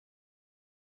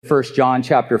1 John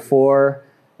chapter 4,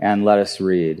 and let us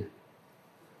read.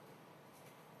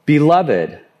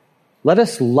 Beloved, let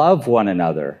us love one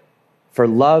another, for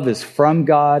love is from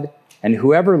God, and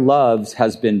whoever loves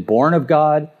has been born of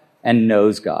God and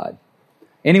knows God.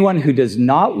 Anyone who does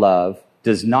not love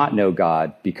does not know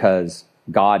God, because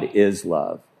God is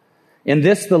love. In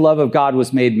this, the love of God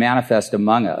was made manifest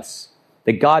among us,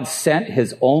 that God sent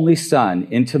his only Son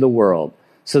into the world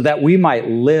so that we might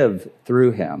live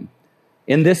through him.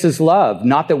 In this is love,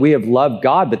 not that we have loved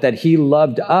God, but that he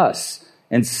loved us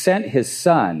and sent his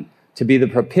Son to be the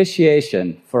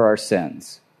propitiation for our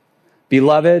sins.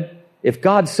 Beloved, if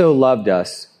God so loved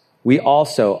us, we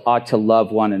also ought to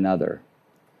love one another.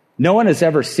 No one has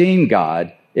ever seen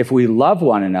God. If we love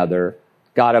one another,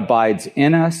 God abides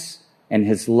in us, and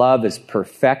his love is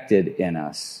perfected in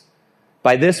us.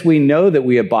 By this we know that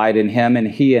we abide in him and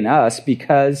he in us,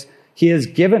 because he has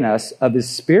given us of his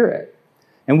Spirit.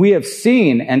 And we have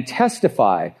seen and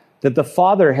testify that the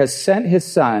Father has sent his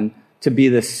Son to be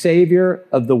the Savior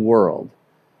of the world.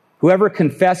 Whoever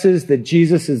confesses that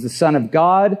Jesus is the Son of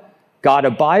God, God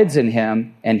abides in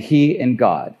him, and he in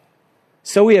God.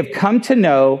 So we have come to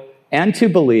know and to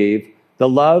believe the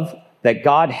love that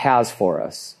God has for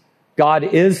us. God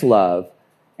is love,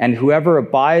 and whoever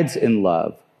abides in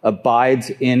love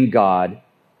abides in God,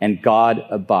 and God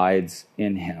abides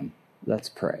in him. Let's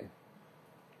pray.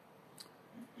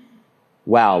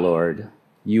 Wow, Lord,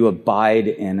 you abide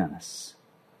in us.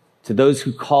 To those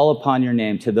who call upon your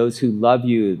name, to those who love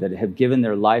you, that have given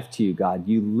their life to you, God,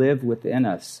 you live within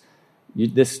us.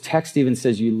 This text even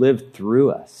says you live through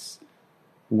us.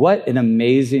 What an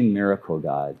amazing miracle,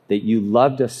 God, that you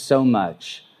loved us so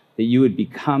much, that you would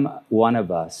become one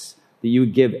of us, that you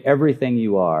would give everything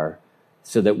you are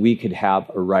so that we could have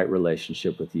a right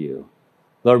relationship with you.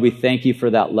 Lord, we thank you for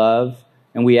that love.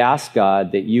 And we ask,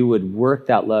 God, that you would work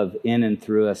that love in and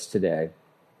through us today.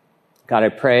 God, I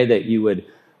pray that you would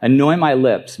anoint my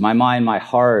lips, my mind, my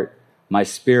heart, my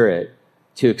spirit,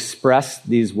 to express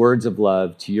these words of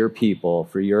love to your people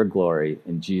for your glory.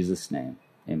 In Jesus' name,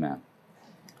 amen.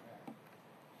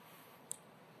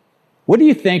 What do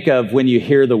you think of when you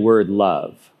hear the word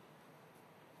love?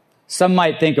 Some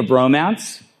might think of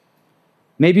romance.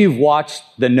 Maybe you've watched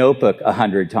The Notebook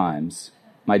 100 times.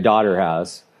 My daughter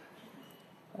has.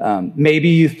 Maybe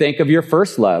you think of your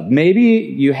first love. Maybe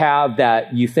you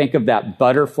think of that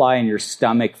butterfly in your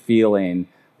stomach feeling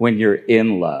when you're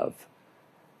in love.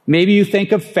 Maybe you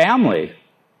think of family.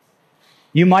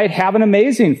 You might have an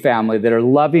amazing family that are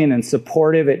loving and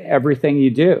supportive in everything you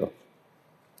do.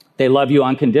 They love you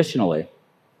unconditionally.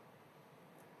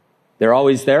 They're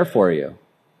always there for you.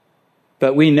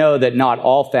 But we know that not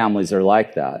all families are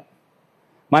like that.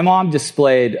 My mom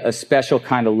displayed a special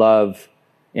kind of love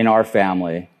in our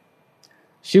family.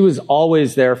 She was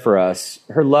always there for us.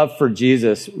 Her love for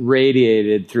Jesus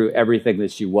radiated through everything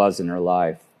that she was in her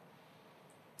life.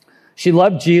 She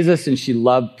loved Jesus and she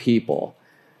loved people.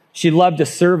 She loved to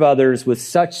serve others with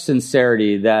such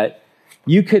sincerity that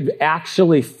you could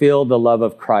actually feel the love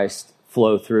of Christ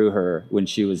flow through her when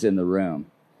she was in the room.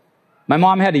 My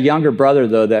mom had a younger brother,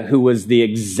 though, who was the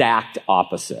exact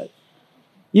opposite.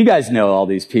 You guys know all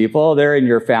these people. They're in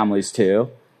your families too.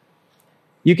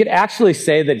 You could actually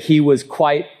say that he was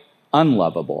quite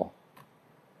unlovable.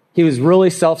 He was really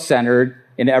self-centered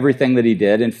in everything that he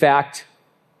did. In fact,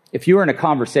 if you were in a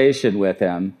conversation with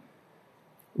him,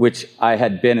 which I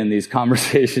had been in these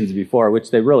conversations before,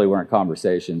 which they really weren't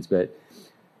conversations, but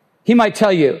he might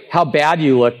tell you how bad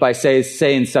you look by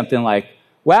saying something like,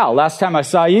 wow, last time I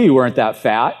saw you, you weren't that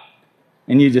fat.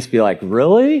 And you'd just be like,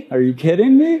 really? Are you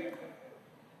kidding me?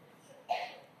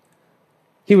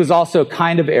 He was also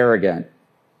kind of arrogant.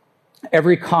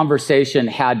 Every conversation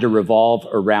had to revolve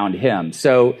around him.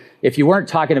 So if you weren't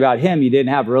talking about him, you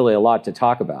didn't have really a lot to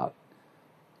talk about.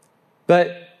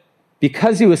 But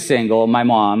because he was single, my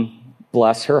mom,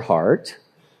 bless her heart,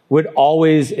 would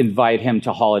always invite him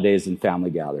to holidays and family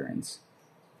gatherings.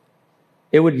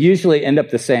 It would usually end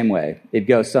up the same way. It'd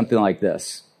go something like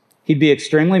this. He'd be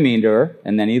extremely mean to her,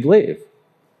 and then he'd leave.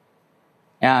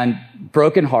 And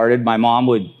brokenhearted, my mom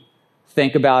would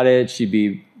think about it. She'd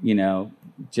be,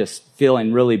 just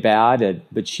feeling really bad,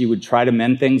 but she would try to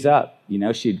mend things up.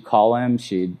 She'd call him.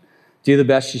 She'd do the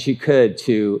best she could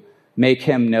to make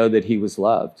him know that he was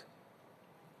loved.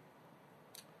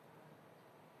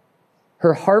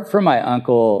 Her heart for my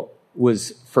uncle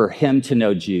was for him to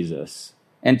know Jesus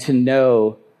and to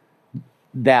know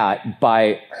that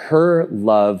by her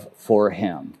love for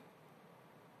him.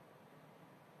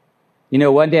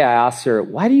 One day I asked her,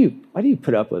 why do you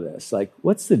put up with this? Like,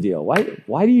 what's the deal?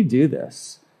 Why do you do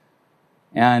this?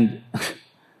 And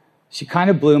she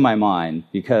kind of blew my mind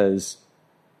because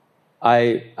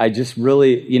I just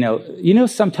really,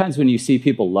 sometimes when you see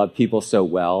people love people so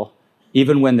well,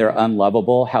 even when they're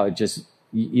unlovable, how it just,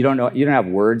 you don't have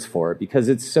words for it because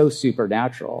it's so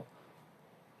supernatural.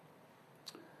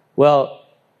 Well,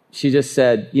 she just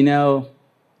said,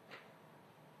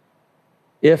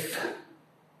 if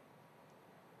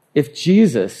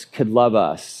Jesus could love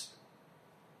us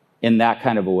in that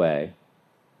kind of a way,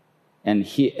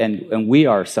 and we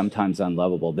are sometimes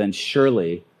unlovable, then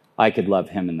surely I could love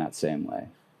him in that same way.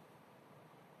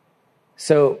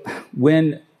 So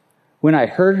when I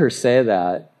heard her say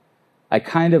that, I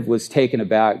kind of was taken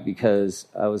aback because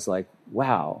I was like,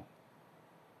 wow,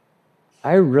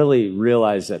 I really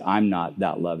realize that I'm not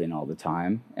that loving all the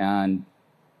time. And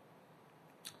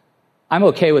I'm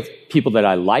okay with people that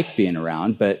I like being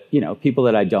around, but, people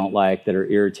that I don't like, that are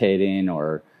irritating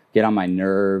or get on my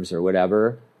nerves or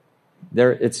whatever,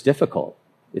 it's difficult.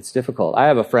 It's difficult. I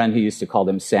have a friend who used to call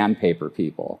them sandpaper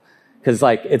people because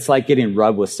it's like getting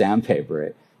rubbed with sandpaper.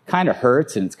 It kind of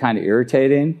hurts and it's kind of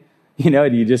irritating,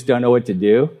 and you just don't know what to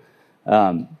do.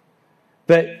 But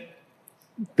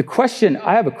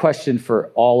I have a question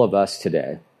for all of us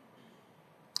today.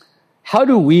 How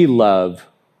do we love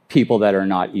people that are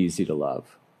not easy to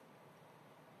love?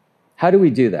 How do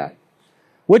we do that?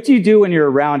 What do you do when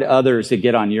you're around others that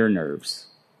get on your nerves?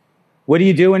 What do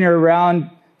you do when you're around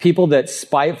people that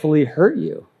spitefully hurt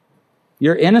you?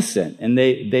 You're innocent and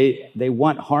they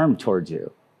want harm towards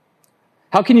you.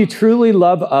 How can you truly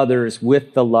love others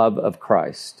with the love of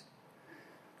Christ?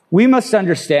 We must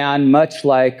understand, much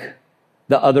like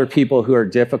the other people who are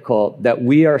difficult, that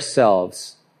we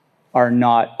ourselves are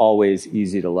not always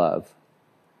easy to love.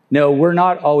 No, we're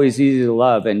not always easy to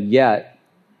love, and yet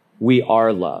we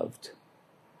are loved.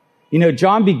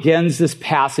 John begins this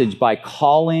passage by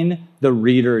calling the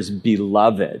readers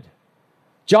beloved.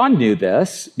 John knew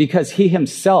this because he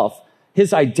himself,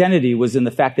 his identity was in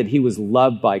the fact that he was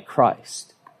loved by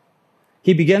Christ.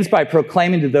 He begins by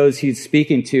proclaiming to those he's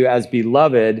speaking to as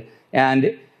beloved,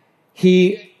 and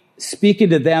he, speaking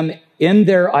to them in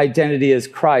their identity as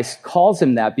Christ, calls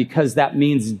him that because that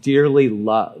means dearly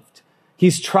loved.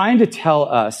 He's trying to tell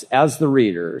us as the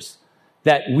readers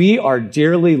that we are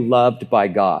dearly loved by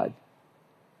God.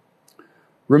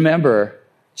 Remember,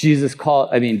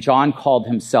 John called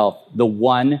himself the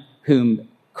one whom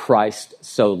Christ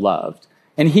so loved.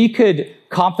 And he could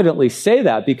confidently say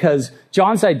that because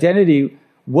John's identity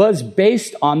was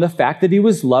based on the fact that he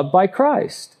was loved by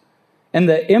Christ. And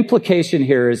the implication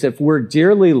here is if we're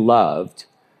dearly loved,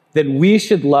 then we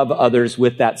should love others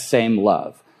with that same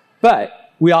love.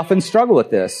 But we often struggle with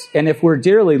this. And if we're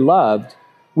dearly loved,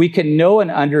 we can know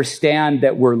and understand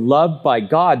that we're loved by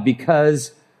God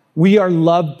because we are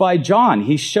loved by John.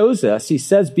 He shows us, he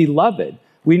says, beloved.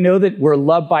 We know that we're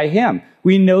loved by him.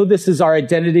 We know this is our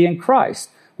identity in Christ.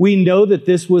 We know that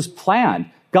this was planned.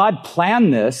 God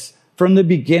planned this from the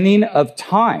beginning of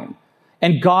time.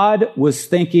 And God was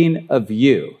thinking of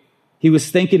you. He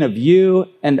was thinking of you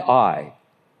and I.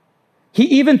 He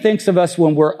even thinks of us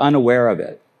when we're unaware of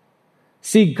it.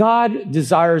 See, God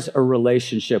desires a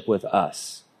relationship with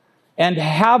us. And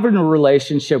having a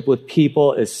relationship with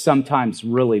people is sometimes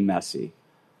really messy.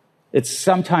 It's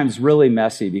sometimes really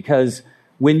messy because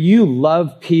when you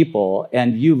love people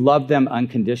and you love them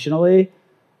unconditionally,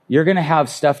 you're going to have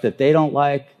stuff that they don't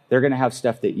like. They're going to have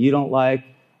stuff that you don't like.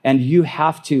 And you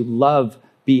have to love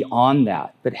beyond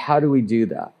that. But how do we do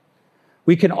that?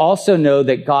 We can also know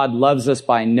that God loves us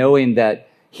by knowing that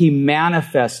he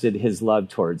manifested his love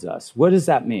towards us. What does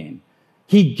that mean?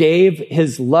 He gave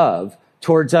his love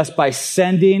towards us by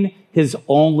sending his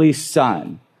only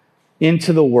son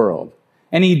into the world.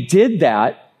 And he did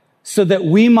that so that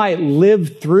we might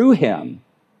live through him.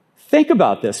 Think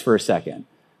about this for a second.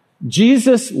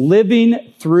 Jesus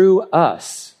living through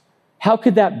us. How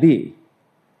could that be?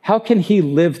 How can he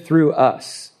live through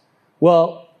us?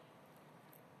 Well,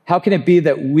 how can it be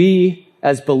that we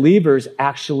as believers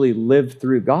actually live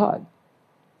through God?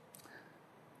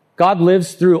 God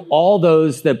lives through all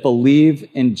those that believe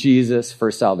in Jesus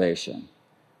for salvation.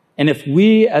 And if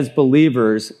we as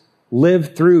believers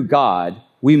live through God,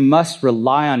 we must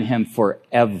rely on him for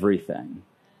everything.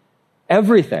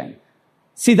 Everything.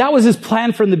 See, that was his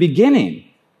plan from the beginning.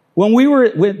 When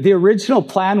the original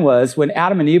plan was, when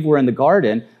Adam and Eve were in the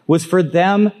garden, was for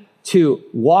them to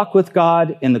walk with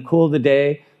God in the cool of the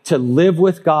day, to live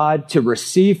with God, to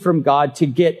receive from God, to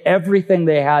get everything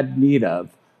they had need of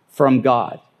from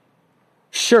God.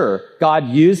 Sure, God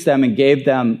used them and gave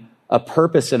them a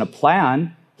purpose and a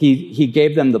plan. He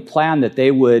gave them the plan that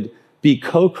they would be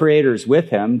co-creators with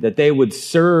him, that they would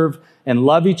serve and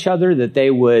love each other, that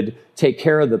they would take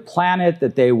care of the planet,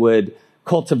 that they would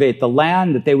cultivate the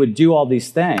land, that they would do all these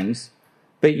things.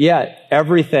 But yet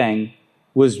everything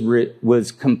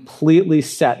was completely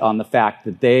set on the fact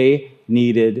that they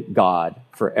needed God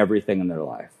for everything in their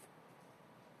life.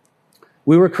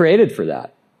 We were created for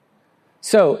that.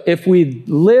 So if we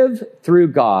live through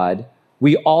God,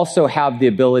 we also have the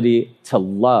ability to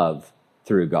love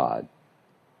through God.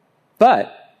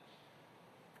 But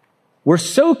we're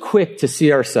so quick to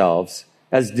see ourselves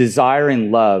as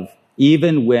desiring love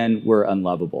even when we're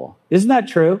unlovable. Isn't that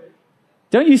true?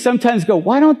 Don't you sometimes go,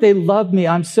 why don't they love me?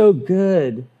 I'm so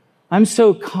good. I'm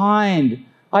so kind.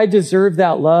 I deserve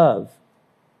that love.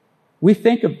 We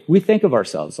think of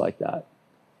ourselves like that.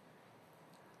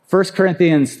 1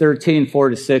 Corinthians 13,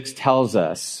 4-6 tells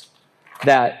us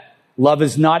that love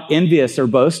is not envious or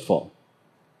boastful.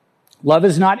 Love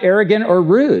is not arrogant or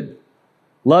rude.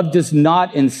 Love does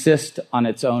not insist on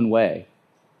its own way.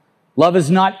 Love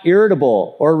is not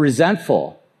irritable or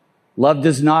resentful. Love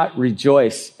does not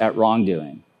rejoice at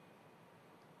wrongdoing.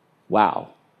 Wow.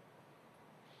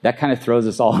 That kind of throws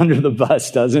us all under the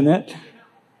bus, doesn't it?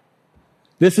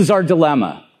 This is our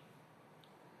dilemma.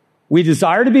 We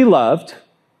desire to be loved,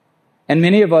 and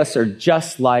many of us are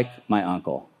just like my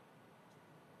uncle.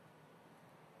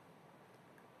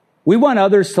 We want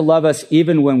others to love us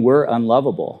even when we're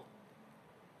unlovable.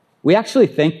 We actually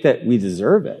think that we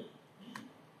deserve it.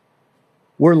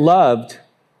 We're loved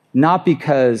not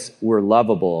because we're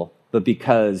lovable, but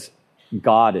because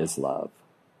God is love.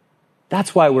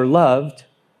 That's why we're loved,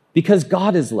 because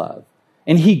God is love.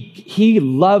 And he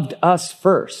loved us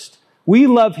first. We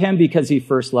love him because he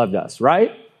first loved us,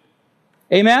 right?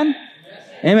 Amen?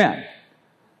 Amen.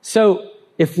 So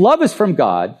if love is from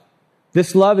God,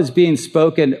 this love is being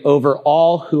spoken over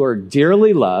all who are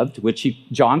dearly loved, which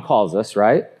John calls us,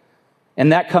 right?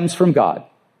 And that comes from God.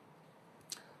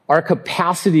 Our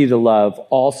capacity to love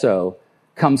also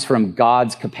comes from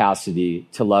God's capacity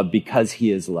to love because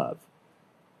he is love.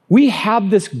 We have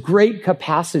this great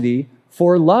capacity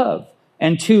for love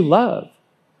and to love.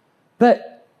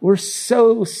 But we're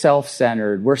so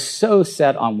self-centered. We're so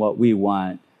set on what we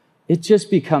want. It just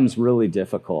becomes really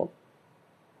difficult.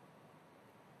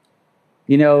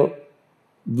 You know,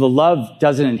 the love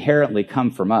doesn't inherently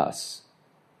come from us.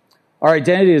 Our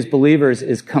identity as believers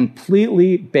is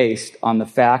completely based on the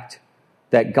fact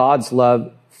that God's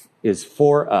love is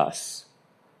for us.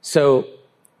 So,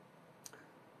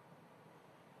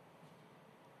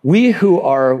 we who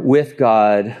are with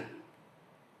God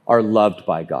are loved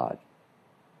by God.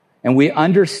 And we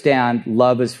understand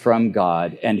love is from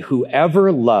God, and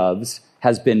whoever loves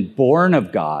has been born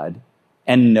of God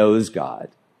and knows God.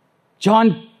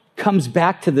 John comes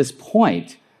back to this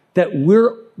point that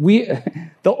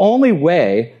the only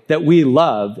way that we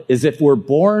love is if we're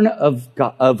born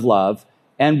of love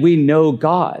and we know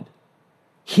God.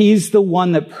 He's the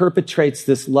one that perpetrates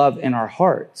this love in our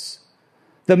hearts.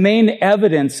 The main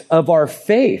evidence of our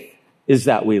faith is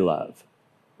that we love,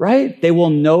 right? They will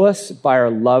know us by our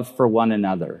love for one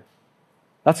another.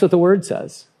 That's what the word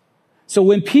says. So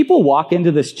when people walk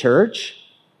into this church,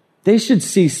 they should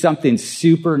see something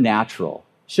supernatural,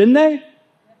 shouldn't they?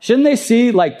 Shouldn't they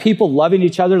see like people loving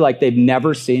each other like they've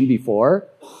never seen before?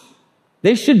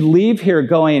 They should leave here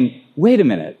going, wait a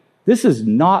minute, this is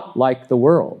not like the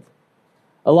world.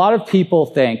 A lot of people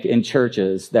think in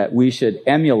churches that we should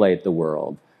emulate the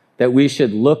world, that we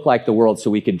should look like the world so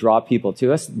we can draw people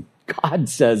to us. God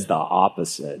says the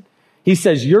opposite. He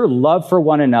says your love for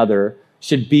one another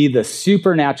should be the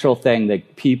supernatural thing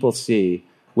that people see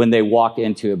when they walk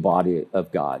into a body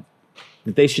of God.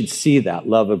 That they should see that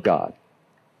love of God.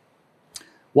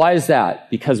 Why is that?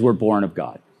 Because we're born of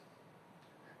God.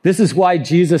 This is why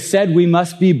Jesus said we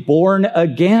must be born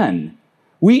again.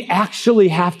 We actually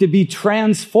have to be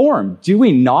transformed, do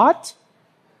we not?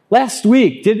 Last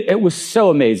week, it was so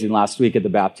amazing last week at the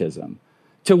baptism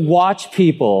to watch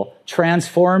people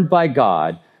transformed by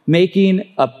God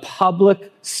making a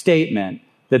public statement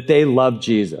that they love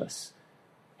Jesus.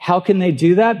 How can they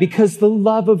do that? Because the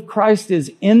love of Christ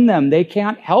is in them. They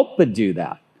can't help but do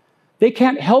that. They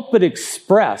can't help but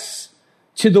express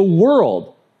to the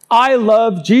world, I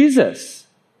love Jesus.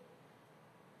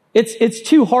 It's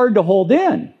too hard to hold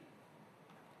in.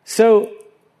 So,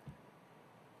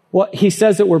 he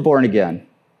says that we're born again,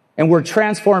 and we're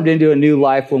transformed into a new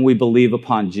life when we believe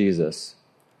upon Jesus.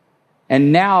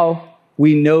 And now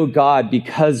we know God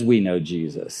because we know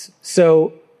Jesus.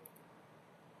 So,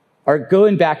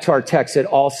 going back to our text, it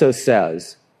also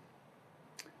says,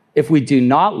 if we do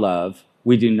not love,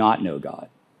 we do not know God.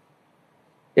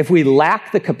 If we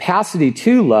lack the capacity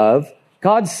to love,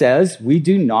 God says we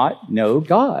do not know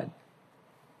God.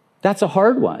 That's a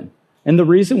hard one. And the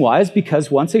reason why is because,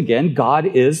 once again, God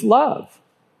is love.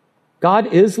 God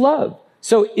is love.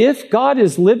 So if God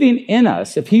is living in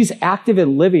us, if he's active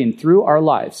and living through our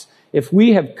lives, if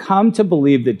we have come to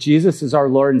believe that Jesus is our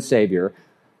Lord and Savior,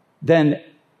 then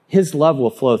his love will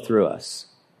flow through us.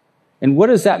 And what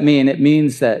does that mean? It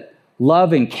means that love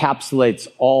encapsulates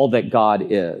all that God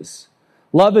is.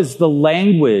 Love is the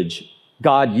language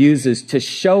God uses to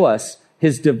show us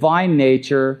his divine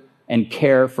nature and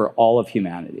care for all of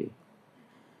humanity.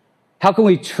 How can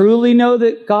we truly know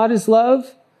that God is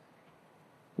love?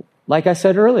 Like I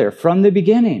said earlier, from the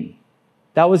beginning.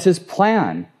 That was his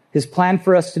plan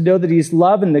for us to know that he's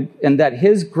love and that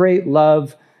his great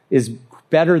love is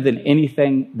better than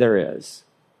anything there is.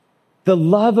 The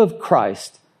love of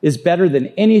Christ is better than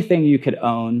anything you could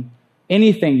own,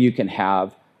 anything you can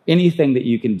have, anything that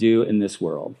you can do in this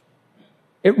world.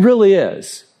 It really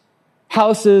is.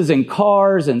 Houses and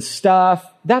cars and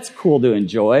stuff, that's cool to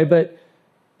enjoy, but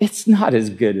it's not as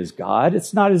good as God.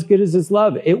 It's not as good as his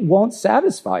love. It won't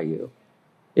satisfy you.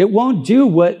 It won't do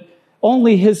what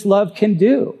only his love can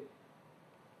do.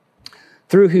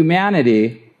 Through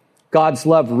humanity, God's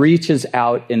love reaches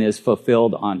out and is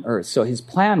fulfilled on earth. So his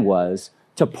plan was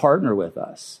to partner with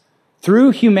us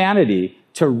through humanity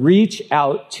to reach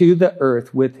out to the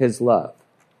earth with his love.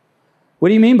 What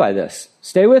do you mean by this?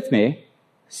 Stay with me.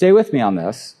 Stay with me on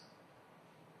this.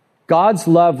 God's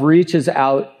love reaches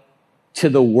out to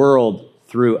the world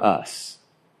through us.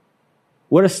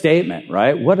 What a statement,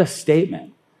 right? What a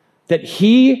statement. That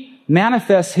he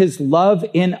manifests his love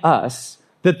in us,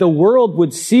 that the world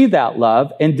would see that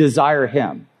love and desire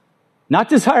him, not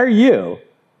desire you.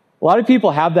 A lot of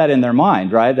people have that in their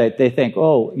mind, right? That they think,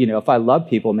 oh, if I love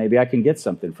people, maybe I can get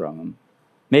something from them.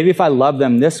 Maybe if I love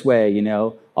them this way,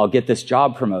 I'll get this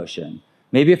job promotion.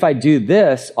 Maybe if I do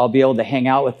this, I'll be able to hang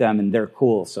out with them and they're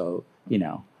cool. So,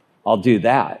 I'll do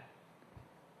that.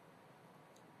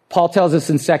 Paul tells us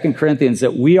in 2 Corinthians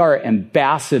that we are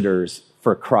ambassadors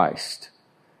for Christ.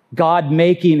 God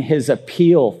making his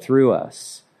appeal through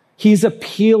us. He's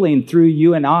appealing through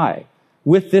you and I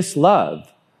with this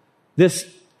love, this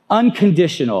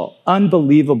unconditional,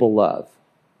 unbelievable love.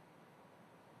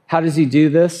 How does he do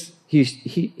this?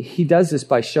 He does this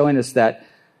by showing us that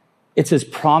it's his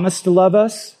promise to love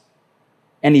us,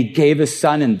 and he gave his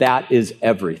son, and that is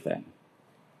everything.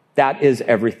 That is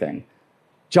everything.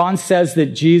 John says that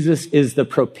Jesus is the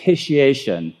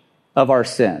propitiation of our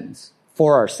sins,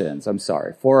 for our sins.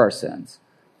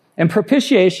 And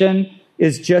propitiation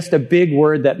is just a big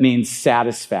word that means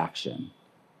satisfaction.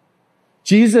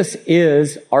 Jesus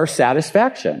is our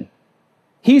satisfaction.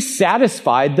 He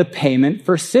satisfied the payment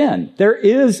for sin. There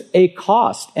is a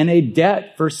cost and a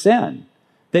debt for sin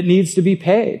that needs to be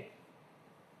paid.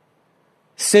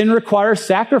 Sin requires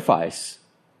sacrifice.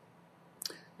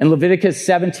 In Leviticus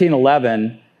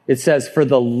 17:11, it says, "For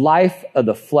the life of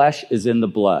the flesh is in the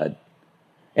blood.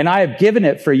 And I have given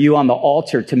it for you on the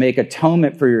altar to make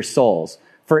atonement for your souls.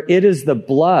 For it is the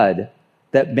blood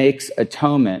that makes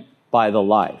atonement by the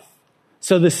life."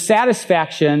 So the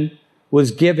satisfaction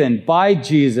was given by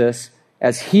Jesus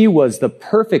as he was the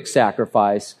perfect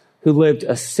sacrifice who lived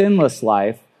a sinless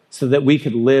life so that we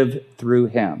could live through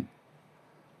him.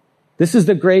 This is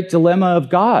the great dilemma of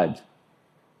God.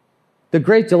 The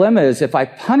great dilemma is if I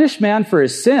punish man for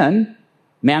his sin,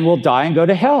 man will die and go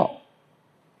to hell.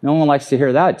 No one likes to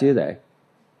hear that, do they?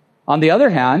 On the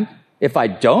other hand, if I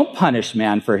don't punish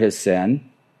man for his sin,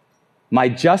 my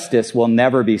justice will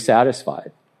never be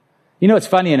satisfied. It's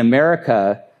funny, in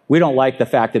America, we don't like the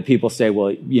fact that people say,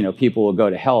 well, people will go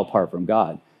to hell apart from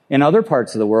God. In other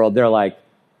parts of the world, they're like,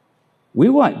 we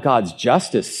want God's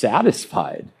justice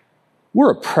satisfied.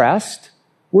 We're oppressed.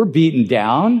 We're beaten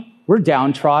down. We're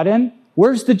downtrodden.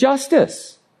 Where's the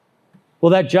justice? Well,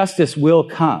 that justice will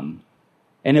come,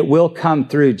 and it will come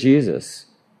through Jesus.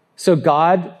 So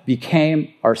God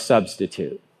became our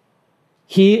substitute.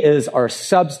 He is our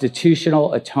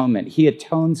substitutional atonement. He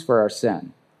atones for our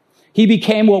sin. He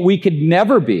became what we could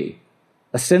never be,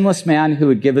 a sinless man who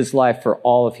would give his life for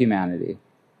all of humanity.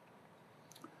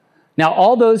 Now,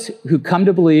 all those who come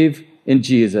to believe in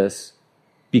Jesus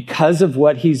because of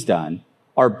what he's done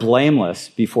are blameless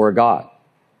before God.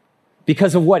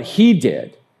 Because of what he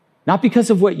did, not because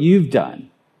of what you've done.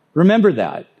 Remember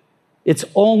that. It's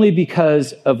only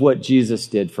because of what Jesus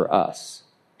did for us.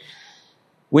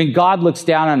 When God looks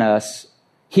down on us,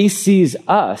 he sees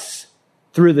us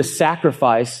through the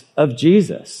sacrifice of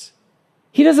Jesus.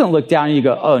 He doesn't look down and you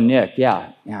go, oh, Nick,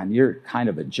 yeah, man, you're kind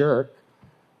of a jerk.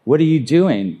 What are you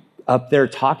doing up there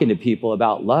talking to people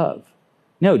about love?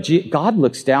 No, God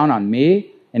looks down on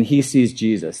me and he sees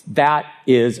Jesus. That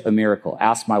is a miracle.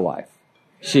 Ask my wife.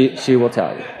 She will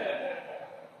tell you.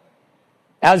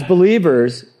 As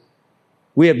believers,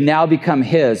 we have now become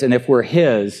his, and if we're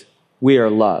his, we are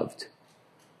loved.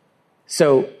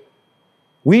 So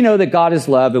we know that God is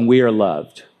love and we are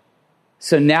loved.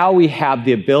 So now we have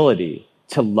the ability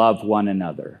to love one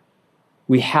another.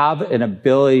 We have an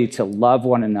ability to love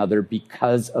one another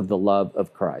because of the love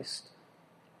of Christ.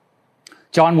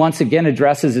 John once again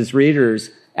addresses his readers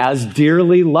as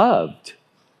dearly loved,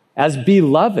 as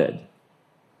beloved.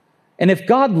 And if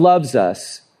God loves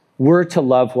us, we're to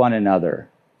love one another.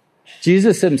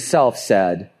 Jesus himself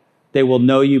said, they will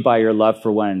know you by your love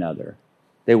for one another.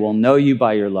 They will know you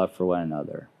by your love for one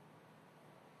another.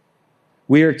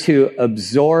 We are to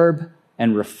absorb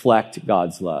and reflect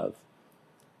God's love.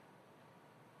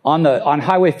 On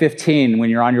Highway 15, when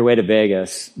you're on your way to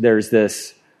Vegas, there's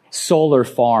this solar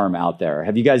farm out there.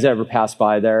 Have you guys ever passed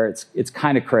by there? It's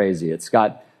kind of crazy. It's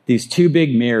got these two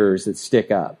big mirrors that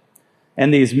stick up.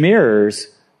 And these mirrors,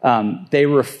 they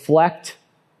reflect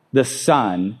the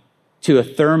sun to a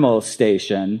thermal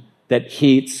station that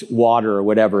heats water or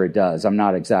whatever it does. I'm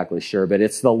not exactly sure, but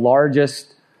it's the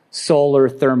largest solar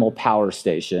thermal power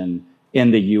station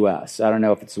in the U.S. I don't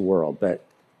know if it's the world, but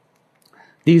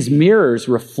these mirrors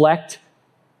reflect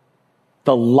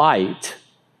the light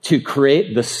to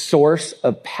create the source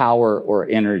of power or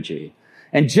energy.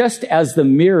 And just as the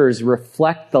mirrors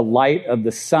reflect the light of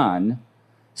the sun,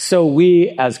 so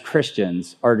we as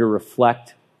Christians are to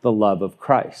reflect the love of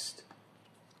Christ.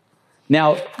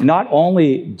 Now, not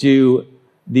only do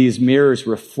these mirrors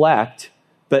reflect,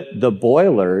 but the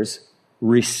boilers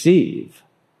receive.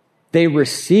 They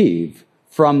receive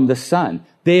from the sun.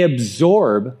 They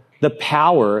absorb the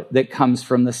power that comes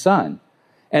from the sun.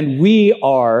 And we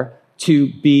are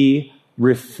to be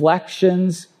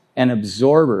reflections and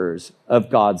absorbers of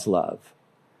God's love.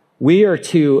 We are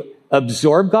to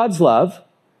absorb God's love.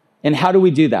 And how do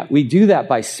we do that? We do that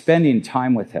by spending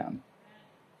time with him,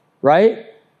 right?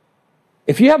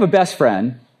 If you have a best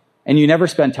friend and you never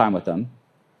spend time with them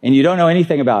and you don't know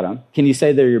anything about them, can you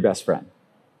say they're your best friend?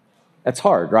 That's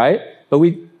hard, right? But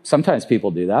sometimes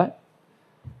people do that.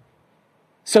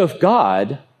 So if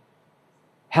God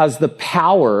has the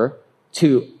power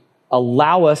to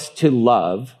allow us to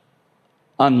love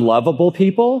unlovable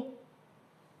people,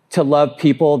 to love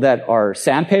people that are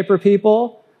sandpaper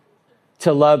people,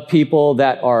 to love people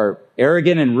that are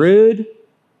arrogant and rude,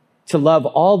 to love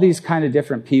all these kind of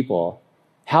different people,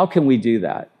 how can we do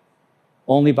that?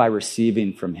 Only by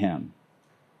receiving from him.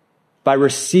 By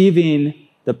receiving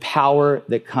the power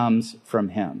that comes from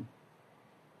him.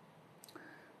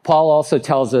 Paul also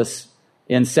tells us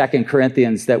in 2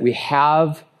 Corinthians that we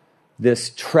have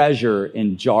this treasure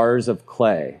in jars of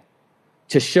clay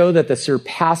to show that the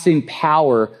surpassing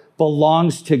power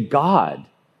belongs to God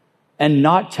and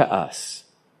not to us.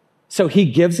 So he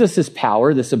gives us his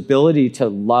power, this ability to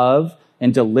love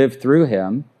and to live through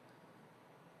him.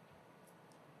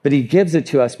 But he gives it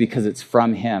to us because it's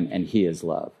from him and he is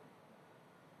love.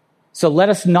 So let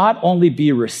us not only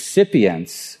be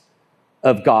recipients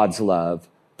of God's love,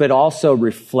 but also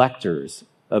reflectors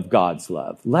of God's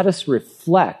love. Let us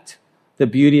reflect the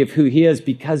beauty of who he is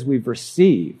because we've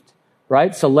received,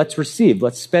 right? So let's receive.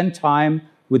 Let's spend time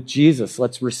with Jesus.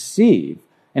 Let's receive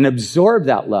and absorb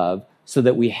that love so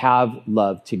that we have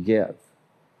love to give.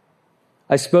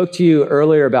 I spoke to you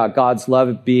earlier about God's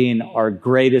love being our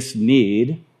greatest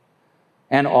need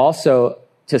and also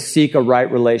to seek a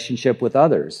right relationship with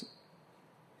others.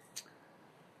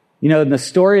 You know, in the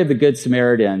story of the Good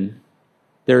Samaritan,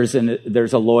 there's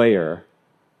a lawyer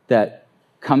that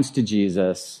comes to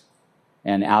Jesus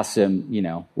and asks him, you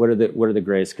know, what are the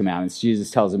greatest commandments?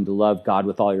 Jesus tells him to love God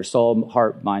with all your soul,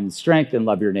 heart, mind, and strength, and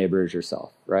love your neighbor as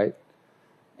yourself, right?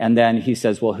 And then he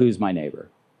says, well, who's my neighbor?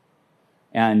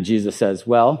 And Jesus says,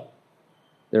 well,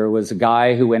 there was a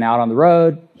guy who went out on the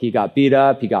road. He got beat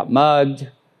up. He got mugged.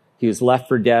 He was left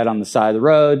for dead on the side of the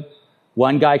road.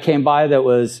 One guy came by that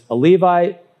was a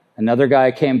Levite. Another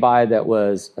guy came by that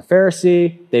was a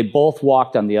Pharisee. They both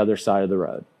walked on the other side of the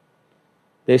road.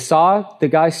 They saw the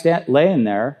guy laying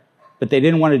there, but they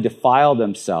didn't want to defile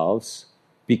themselves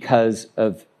because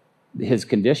of his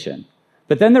condition.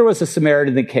 But then there was a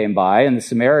Samaritan that came by, and the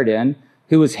Samaritan,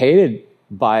 who was hated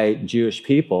by Jewish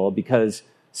people because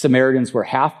Samaritans were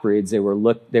half-breeds, they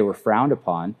were frowned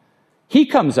upon. He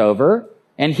comes over,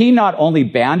 and he not only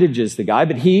bandages the guy,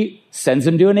 but he sends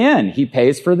him to an inn. He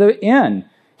pays for the inn.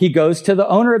 He goes to the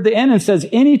owner of the inn and says,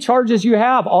 any charges you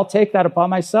have, I'll take that upon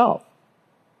myself.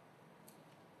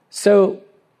 So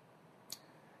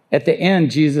at the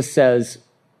end, Jesus says,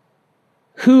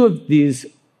 Who of these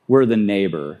were the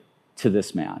neighbor to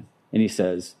this man? And he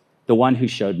says, the one who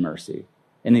showed mercy.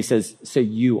 And he says, so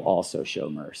you also show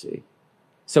mercy.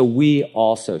 So we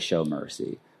also show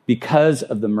mercy because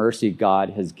of the mercy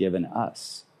God has given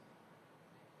us.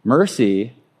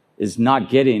 Mercy is not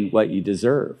getting what you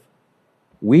deserve.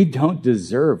 We don't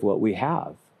deserve what we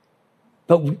have.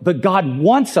 But God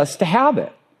wants us to have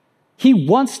it. He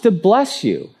wants to bless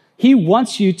you. He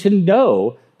wants you to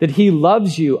know that he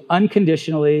loves you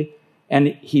unconditionally, and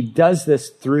he does this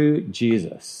through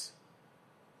Jesus.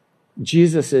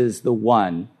 Jesus is the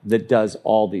one that does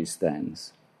all these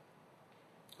things.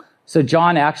 So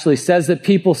John actually says that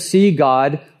people see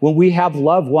God when we have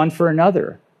love one for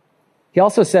another. He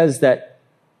also says that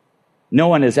no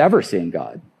one has ever seen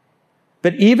God.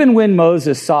 But even when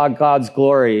Moses saw God's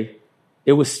glory,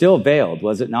 it was still veiled,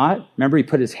 was it not? Remember, he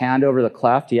put his hand over the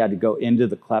cleft. He had to go into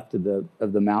the cleft of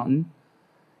the mountain.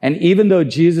 And even though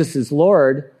Jesus is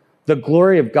Lord, the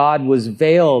glory of God was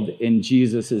veiled in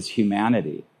Jesus'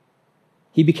 humanity.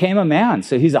 He became a man,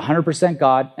 so he's 100%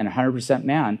 God and 100%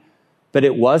 man. But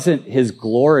it wasn't his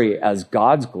glory as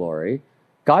God's glory.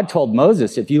 God told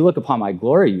Moses, if you look upon my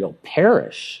glory, you'll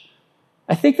perish.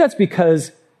 I think that's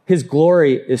because his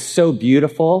glory is so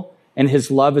beautiful and his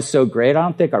love is so great. I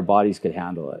don't think our bodies could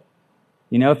handle it.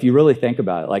 You know, if you really think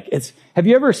about it, have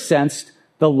you ever sensed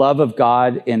the love of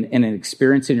God in an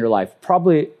experience in your life?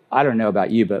 Probably, I don't know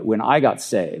about you, but when I got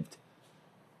saved,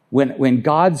 when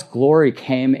God's glory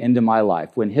came into my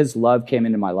life, when his love came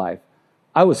into my life,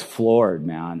 I was floored,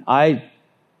 man. I'd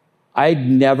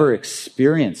never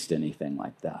experienced anything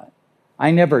like that.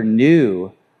 I never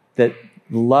knew that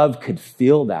love could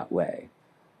feel that way,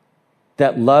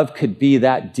 that love could be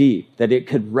that deep, that it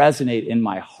could resonate in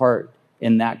my heart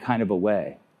in that kind of a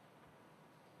way.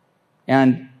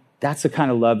 And that's the kind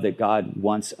of love that God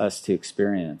wants us to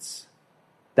experience.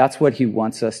 That's what he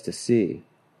wants us to see.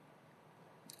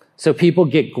 So people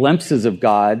get glimpses of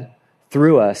God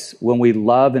through us when we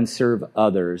love and serve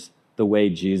others the way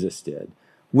Jesus did.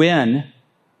 When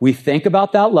we think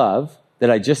about that love that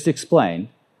I just explained,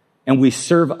 and we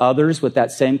serve others with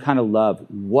that same kind of love,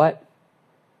 what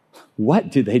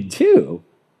do they do?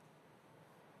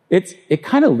 It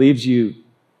kind of leaves you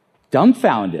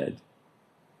dumbfounded.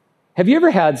 Have you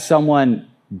ever had someone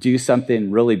do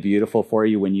something really beautiful for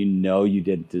you when you know you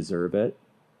didn't deserve it?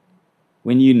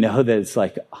 When you know that it's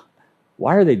like,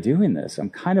 why are they doing this? I'm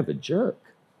kind of a jerk.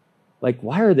 Like,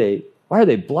 why are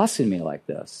they blessing me like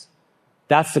this?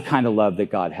 That's the kind of love that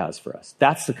God has for us.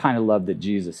 That's the kind of love that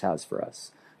Jesus has for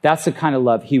us. That's the kind of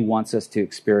love he wants us to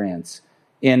experience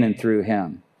in and through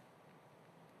him.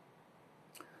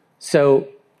 So,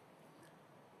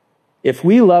 if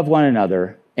we love one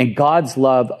another and God's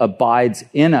love abides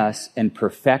in us and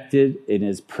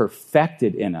is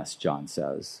perfected in us, John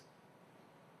says,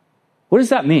 what does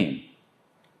that mean?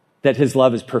 That his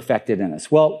love is perfected in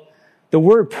us? Well, the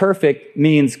word perfect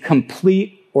means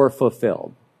complete or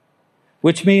fulfilled,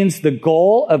 which means the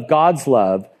goal of God's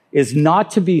love is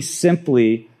not to be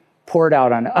simply poured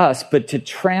out on us, but to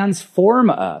transform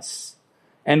us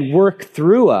and work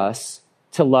through us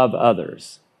to love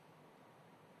others.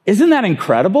 Isn't that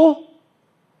incredible?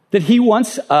 That he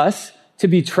wants us to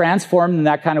be transformed in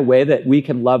that kind of way that we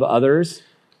can love others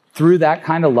through that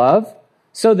kind of love.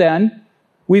 So then,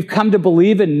 we've come to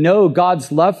believe and know God's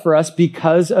love for us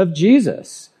because of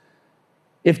Jesus.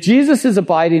 If Jesus is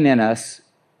abiding in us,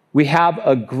 we have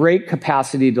a great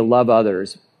capacity to love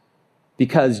others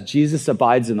because Jesus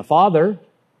abides in the Father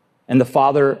and the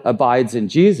Father abides in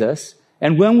Jesus.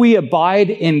 And when we abide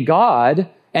in God,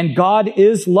 and God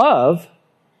is love,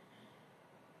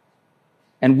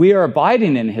 and we are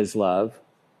abiding in his love,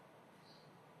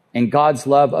 and God's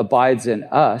love abides in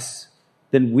us,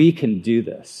 then we can do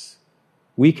this.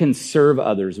 We can serve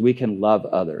others. We can love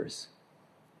others.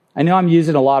 I know I'm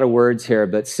using a lot of words here,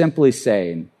 but simply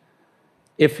saying,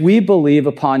 if we believe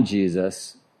upon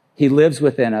Jesus, he lives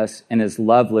within us and his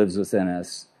love lives within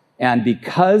us. And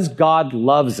because God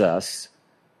loves us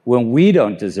when we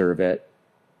don't deserve it,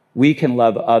 we can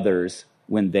love others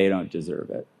when they don't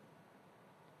deserve it.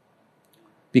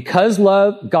 Because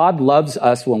God loves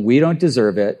us when we don't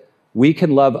deserve it, we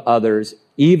can love others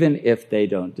even if they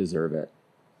don't deserve it.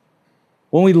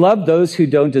 When we love those who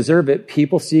don't deserve it,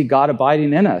 people see God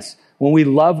abiding in us. When we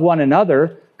love one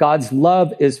another, God's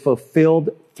love is fulfilled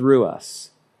through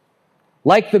us.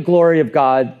 Like the glory of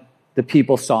God the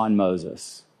people saw in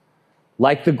Moses.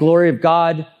 Like the glory of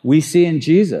God we see in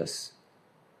Jesus.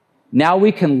 Now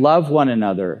we can love one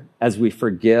another as we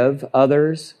forgive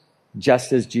others,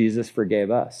 just as Jesus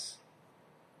forgave us.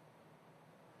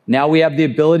 Now we have the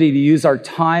ability to use our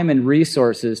time and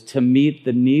resources to meet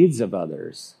the needs of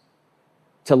others,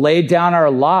 to lay down our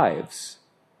lives,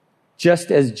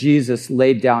 just as Jesus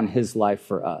laid down his life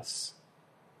for us.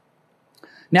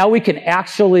 Now we can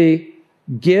actually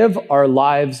give our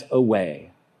lives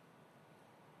away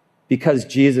because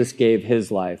Jesus gave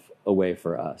his life away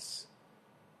for us.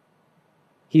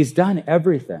 He's done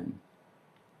everything.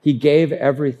 He gave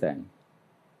everything.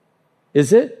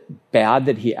 Is it bad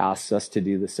that he asks us to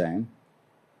do the same?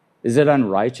 Is it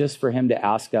unrighteous for him to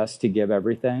ask us to give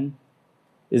everything?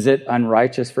 Is it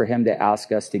unrighteous for him to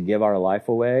ask us to give our life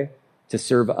away, to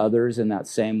serve others in that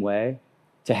same way,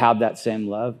 to have that same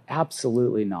love?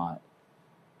 Absolutely not.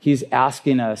 He's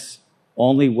asking us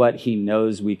only what he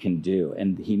knows we can do.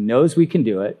 And he knows we can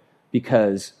do it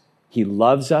because he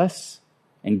loves us,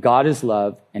 and God is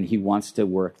love, and he wants to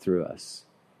work through us.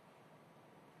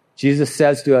 Jesus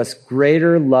says to us,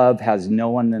 greater love has no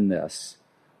one than this,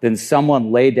 than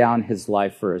someone lay down his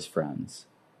life for his friends.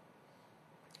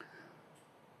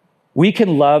 We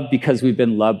can love because we've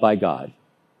been loved by God.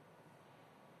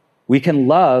 We can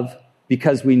love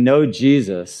because we know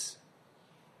Jesus,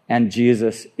 and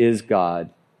Jesus is God,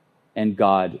 and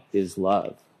God is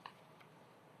love.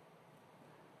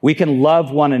 We can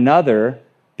love one another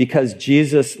because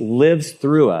Jesus lives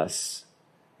through us,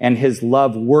 and his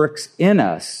love works in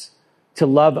us to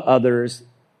love others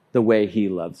the way he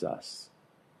loves us.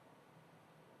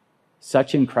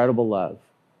 Such incredible love.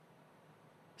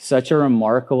 Such a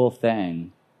remarkable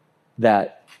thing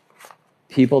that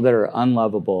people that are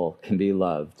unlovable can be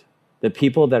loved. That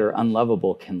people that are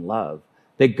unlovable can love.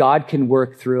 That God can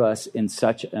work through us in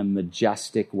such a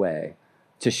majestic way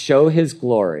to show his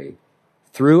glory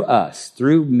through us,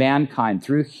 through mankind,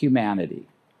 through humanity.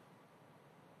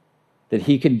 That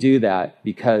he can do that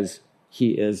because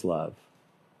he is love.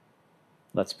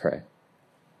 Let's pray.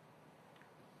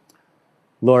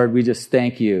 Lord, we just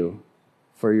thank you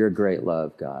for your great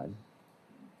love, God.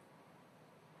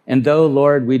 And though,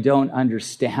 Lord, we don't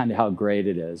understand how great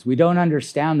it is, we don't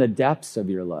understand the depths of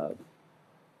your love,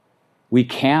 we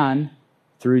can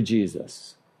through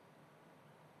Jesus.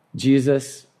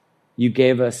 Jesus, you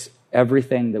gave us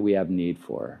everything that we have need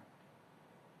for.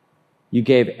 You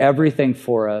gave everything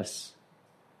for us.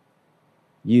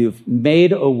 You've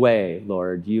made a way,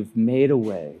 Lord. You've made a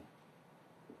way.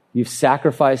 You've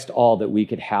sacrificed all that we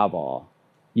could have all.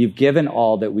 You've given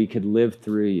all that we could live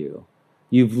through you.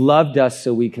 You've loved us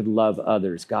so we could love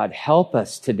others. God, help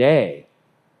us today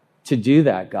to do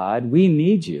that, God. We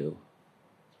need you.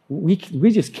 We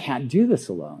just can't do this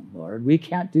alone, Lord. We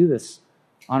can't do this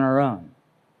on our own.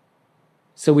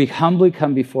 So we humbly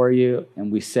come before you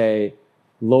and we say,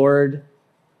 Lord,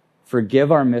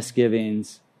 forgive our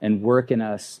misgivings and work in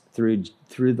us through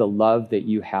the love that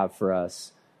you have for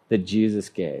us, that Jesus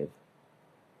gave.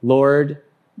 Lord,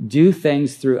 do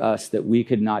things through us that we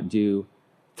could not do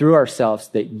through ourselves,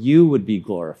 that you would be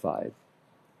glorified.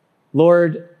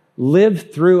 Lord,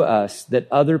 live through us that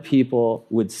other people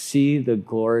would see the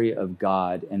glory of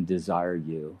God and desire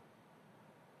you.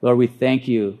 Lord, we thank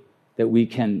you that we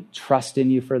can trust in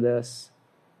you for this,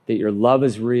 that your love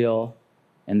is real,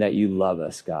 and that you love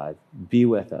us, God. Be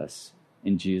with us.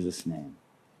 In Jesus' name,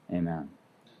 amen.